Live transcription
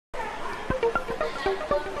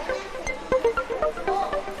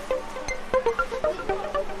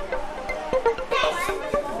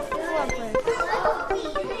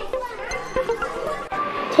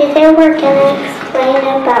Here we're going to explain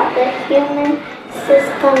about the human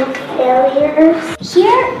system failures.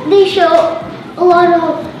 Here they show a lot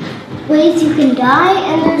of ways you can die,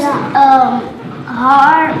 and there's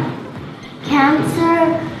heart,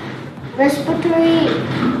 cancer, respiratory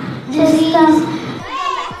disease.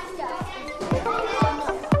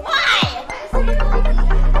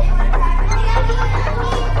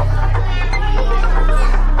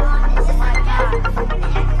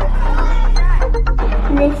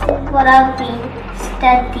 This is what I've been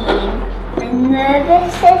studying. The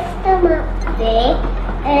nervous system up there,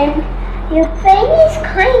 and your brain is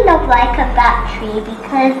kind of like a battery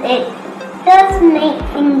because it does make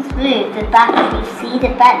things move. The battery, see,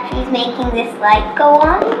 the battery is making this light go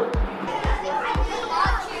on.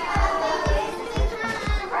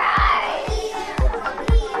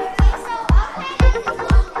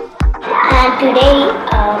 And today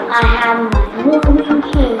I have my moving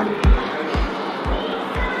hand.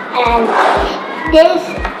 And this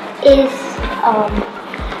is an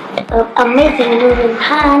amazing moving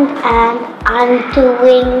hand, and I'm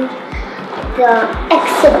doing the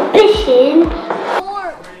exhibition.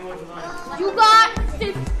 You got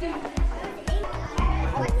 50.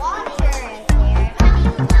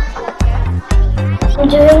 I'm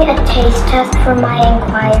doing a taste test for my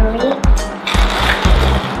inquiry,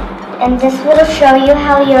 and this will show you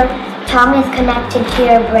how your tongue is connected to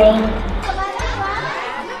your brain.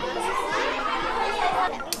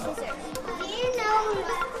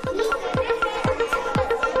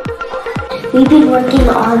 We've been working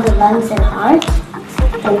on the lungs and heart,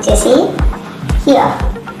 and you see, here.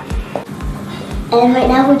 And right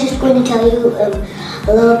now we're just going to tell you a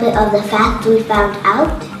little bit of the facts we found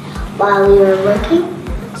out while we were working.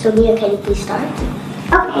 So Mia, can you please start?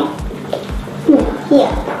 Okay.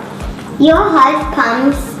 Here. Your heart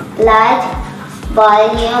pumps blood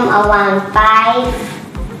volume around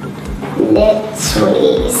 5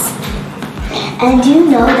 liters. And do you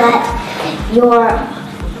know that your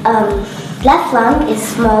left lung is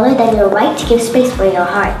smaller than your right to give space for your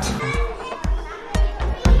heart?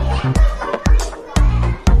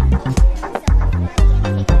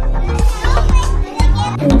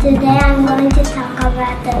 And today I'm going to talk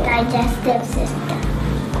about the digestive system.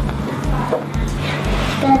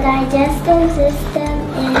 The digestive system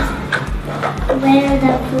is where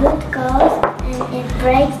the food goes, and it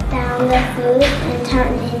breaks down the food and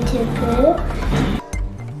turns into poo.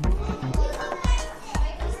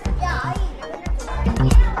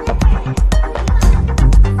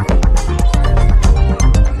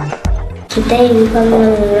 Today we're going to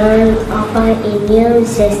learn about immune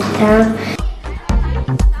system.